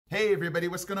Hey everybody,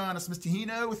 what's going on? It's Mr.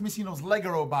 Hino with Mr. Hino's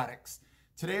Lego Robotics.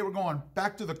 Today we're going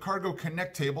back to the Cargo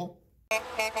Connect table.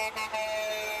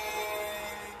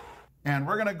 And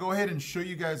we're going to go ahead and show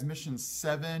you guys missions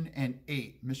 7 and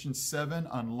 8. Mission 7,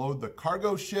 unload the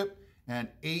cargo ship, and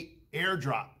 8,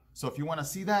 airdrop. So if you want to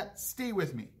see that, stay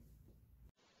with me.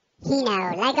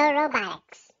 Hino, Lego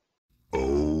Robotics.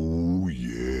 Oh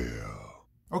yeah.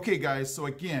 Okay guys, so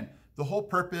again, the whole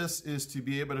purpose is to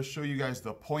be able to show you guys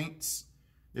the points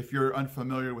if you're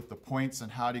unfamiliar with the points and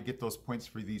how to get those points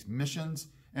for these missions,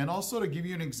 and also to give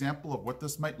you an example of what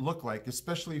this might look like,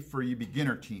 especially for you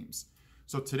beginner teams.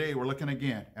 So today we're looking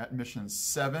again at mission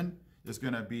 7 is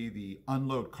going to be the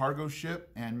unload cargo ship,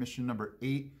 and mission number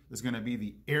 8 is going to be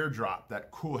the airdrop,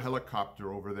 that cool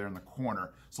helicopter over there in the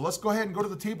corner. So let's go ahead and go to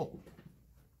the table.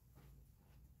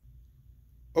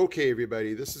 Okay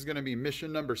everybody, this is going to be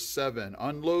mission number 7,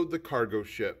 unload the cargo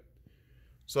ship.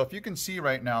 So if you can see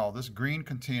right now, this green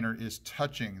container is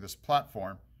touching this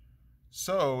platform.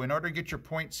 So in order to get your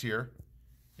points here,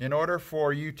 in order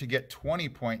for you to get 20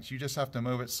 points, you just have to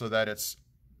move it so that it's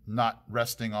not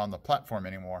resting on the platform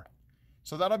anymore.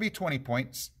 So that'll be 20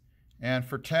 points. And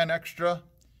for 10 extra,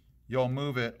 you'll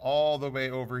move it all the way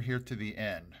over here to the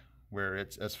end, where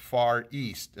it's as far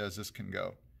east as this can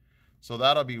go. So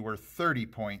that'll be worth 30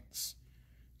 points.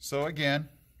 So again,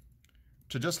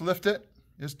 to just lift it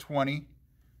is 20.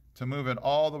 To move it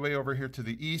all the way over here to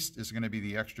the east is going to be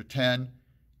the extra 10,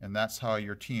 and that's how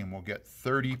your team will get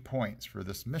 30 points for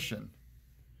this mission.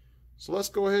 So let's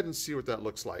go ahead and see what that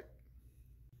looks like.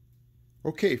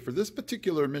 Okay, for this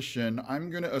particular mission,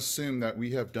 I'm going to assume that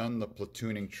we have done the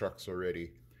platooning trucks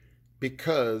already,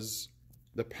 because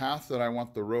the path that I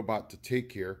want the robot to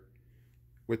take here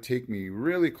would take me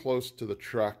really close to the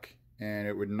truck, and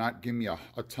it would not give me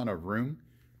a ton of room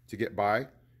to get by.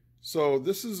 So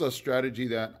this is a strategy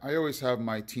that I always have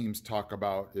my teams talk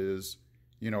about is,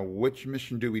 which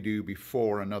mission do we do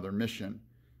before another mission?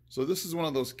 So this is one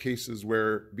of those cases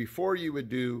where before you would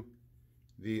do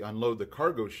the unload the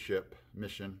cargo ship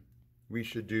mission, we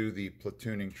should do the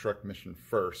platooning truck mission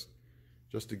first,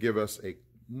 just to give us a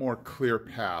more clear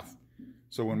path.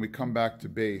 So when we come back to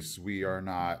base, we are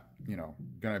not,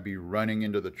 going to be running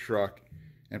into the truck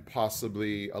and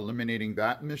possibly eliminating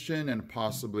that mission and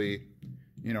possibly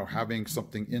having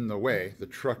something in the way, the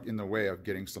truck in the way of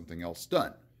getting something else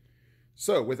done.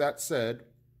 So with that said,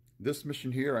 this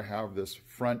mission here, I have this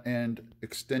front end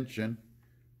extension.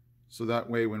 So that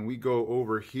way when we go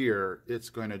over here, it's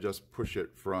going to just push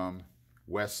it from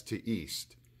west to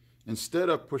east. Instead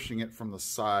of pushing it from the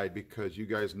side, because you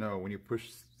guys know when you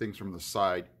push things from the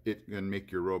side, it can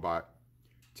make your robot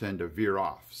tend to veer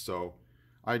off. So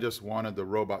I just wanted the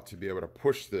robot to be able to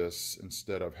push this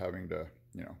instead of having to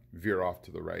veer off to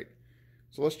the right.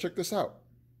 So let's check this out.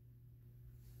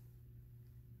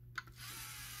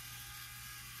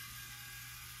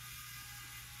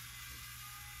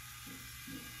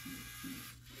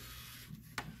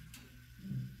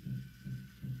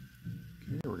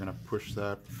 Okay, we're going to push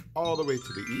that all the way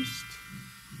to the east.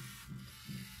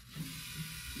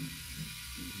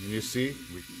 And you see,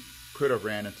 we could have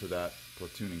ran into that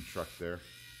platooning truck there.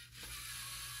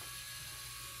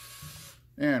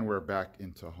 And we're back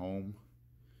into home.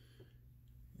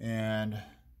 And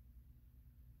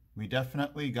we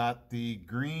definitely got the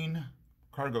green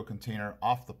cargo container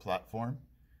off the platform,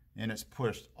 and it's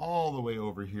pushed all the way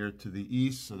over here to the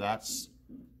east, so that's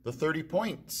the 30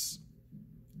 points.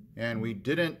 And we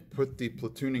didn't put the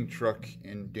platooning truck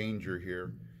in danger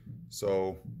here.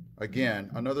 So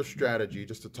again, another strategy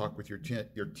just to talk with your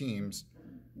teams.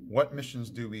 What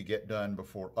missions do we get done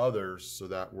before others so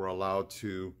that we're allowed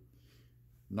to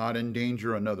not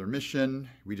endanger another mission?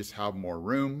 We just have more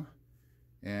room,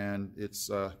 and it's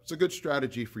a good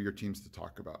strategy for your teams to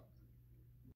talk about.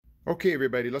 Okay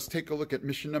everybody, let's take a look at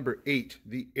mission number 8,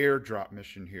 the airdrop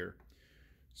mission here.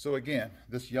 So again,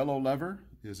 this yellow lever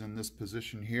is in this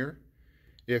position here.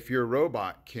 If your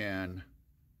robot can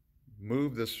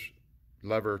move this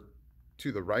lever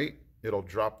to the right, it'll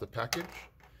drop the package,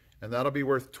 and that'll be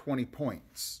worth 20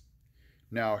 points.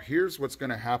 Now here's what's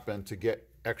going to happen to get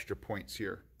extra points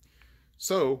here.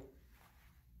 So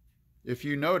if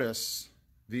you notice,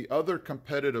 the other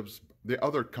competitors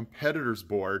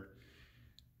board,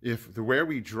 where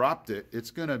we dropped it, it's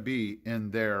going to be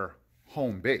in their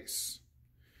home base.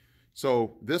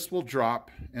 So this will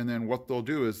drop, and then what they'll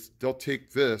do is they'll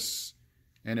take this,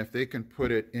 and if they can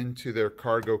put it into their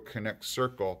Cargo Connect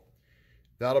circle,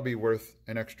 that'll be worth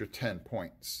an extra 10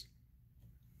 points.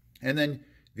 And then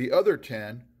the other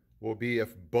 10 will be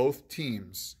if both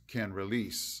teams can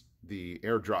release the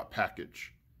airdrop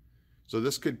package. So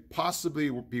this could possibly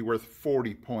be worth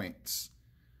 40 points.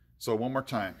 So one more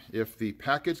time, if the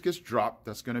package gets dropped,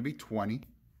 that's going to be 20.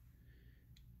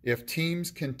 If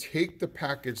teams can take the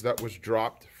package that was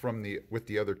dropped from with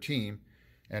the other team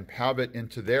and have it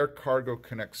into their Cargo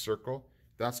Connect circle,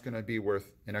 that's going to be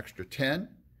worth an extra 10.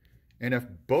 And if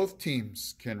both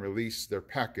teams can release their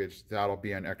package, that'll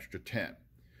be an extra 10.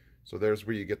 So there's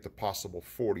where you get the possible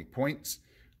 40 points.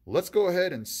 Let's go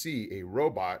ahead and see a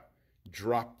robot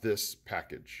drop this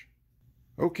package.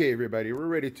 Okay, everybody, we're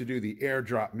ready to do the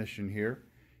airdrop mission here.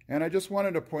 And I just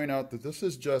wanted to point out that this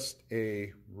is just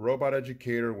a robot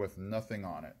educator with nothing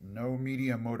on it. No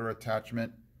media motor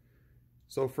attachment.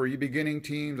 So for you beginning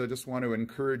teams, I just want to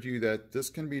encourage you that this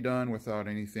can be done without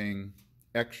anything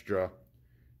extra.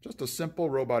 Just a simple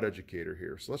robot educator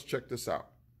here. So let's check this out.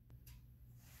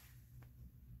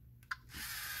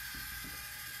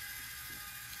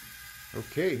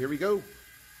 Okay, here we go.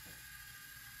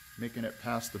 Making it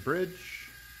past the bridge.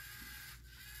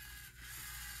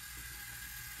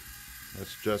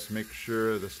 Let's just make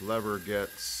sure this lever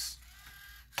gets,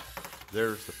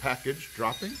 there's the package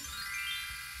dropping.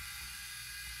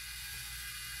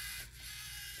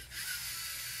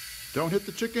 Don't hit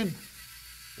the chicken.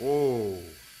 Whoa.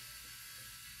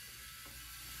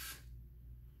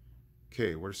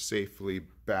 Okay, we're safely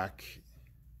back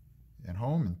at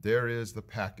home, and there is the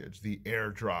package, the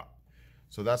airdrop.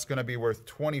 So that's going to be worth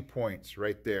 20 points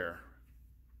right there.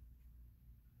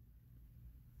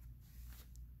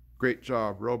 Great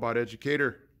job, robot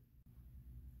educator.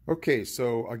 Okay,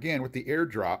 so again, with the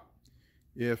airdrop,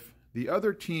 if the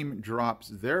other team drops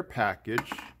their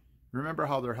package, remember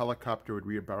how their helicopter would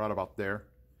be right about there?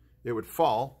 It would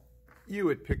fall. You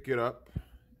would pick it up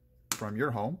from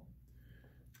your home,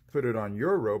 put it on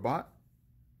your robot,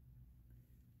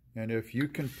 and if you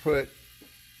can put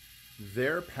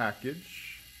their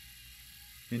package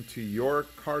into your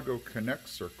Cargo Connect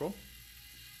circle,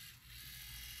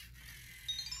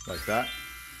 like that,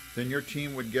 then your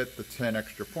team would get the 10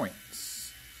 extra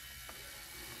points.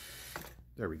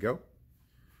 There we go.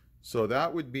 So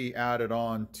that would be added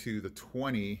on to the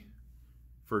 20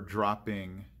 for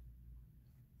dropping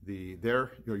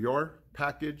your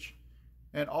package.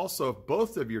 And also, if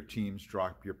both of your teams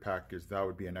drop your package, that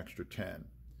would be an extra 10.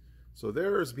 So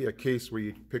there's be a case where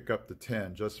you pick up the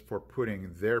 10 just for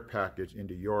putting their package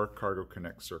into your Cargo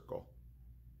Connect circle.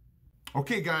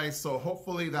 Okay, guys, so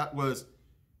hopefully that was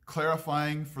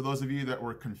clarifying for those of you that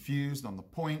were confused on the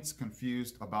points,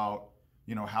 confused about,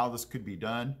 how this could be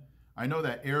done. I know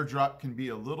that airdrop can be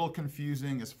a little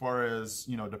confusing as far as,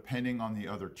 depending on the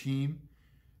other team.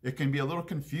 It can be a little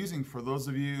confusing for those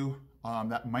of you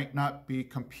that might not be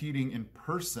competing in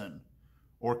person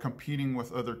or competing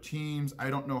with other teams. I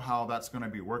don't know how that's going to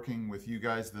be working with you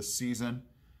guys this season.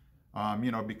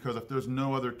 Because if there's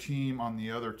no other team on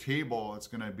the other table, it's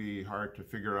going to be hard to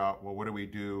figure out, well, what do we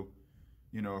do?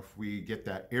 If we get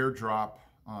that airdrop,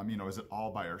 is it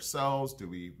all by ourselves? Do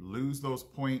we lose those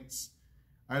points?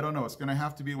 I don't know. It's going to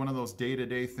have to be one of those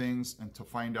day-to-day things, and to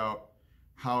find out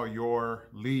how your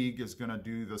league is going to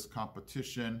do this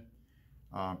competition,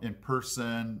 in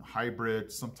person,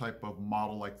 hybrid, some type of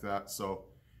model like that. So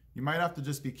you might have to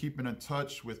just be keeping in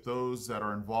touch with those that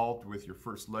are involved with your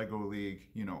first Lego league,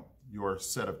 your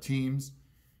set of teams,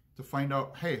 to find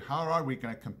out, hey, how are we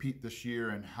going to compete this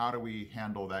year and how do we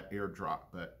handle that airdrop?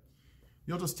 But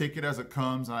you'll just take it as it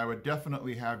comes. And I would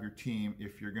definitely have your team,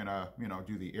 if you're going to,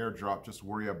 do the airdrop, just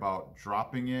worry about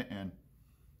dropping it and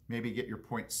maybe get your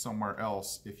points somewhere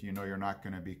else if you're not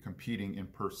going to be competing in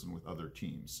person with other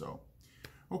teams. So,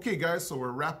 okay, guys, so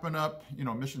we're wrapping up,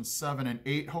 mission 7 and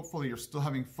 8. Hopefully you're still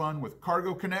having fun with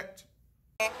Cargo Connect.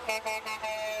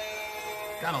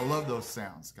 Gotta love those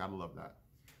sounds. Gotta love that.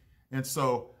 And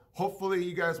so hopefully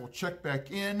you guys will check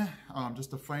back in just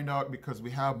to find out, because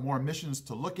we have more missions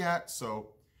to look at. So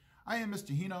I am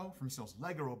Mr. Hino from Sales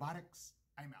Lego Robotics.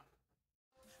 I'm out.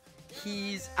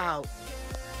 He's out.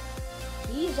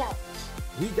 He's out.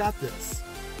 We got this.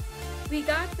 We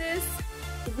got this.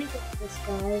 We got this,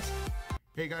 guys.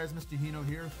 Hey guys, Mr. Hino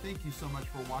here. Thank you so much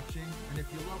for watching. And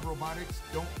if you love robotics,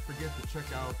 don't forget to check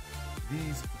out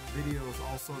these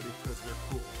videos also, because they're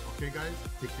cool. Okay guys,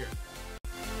 take care.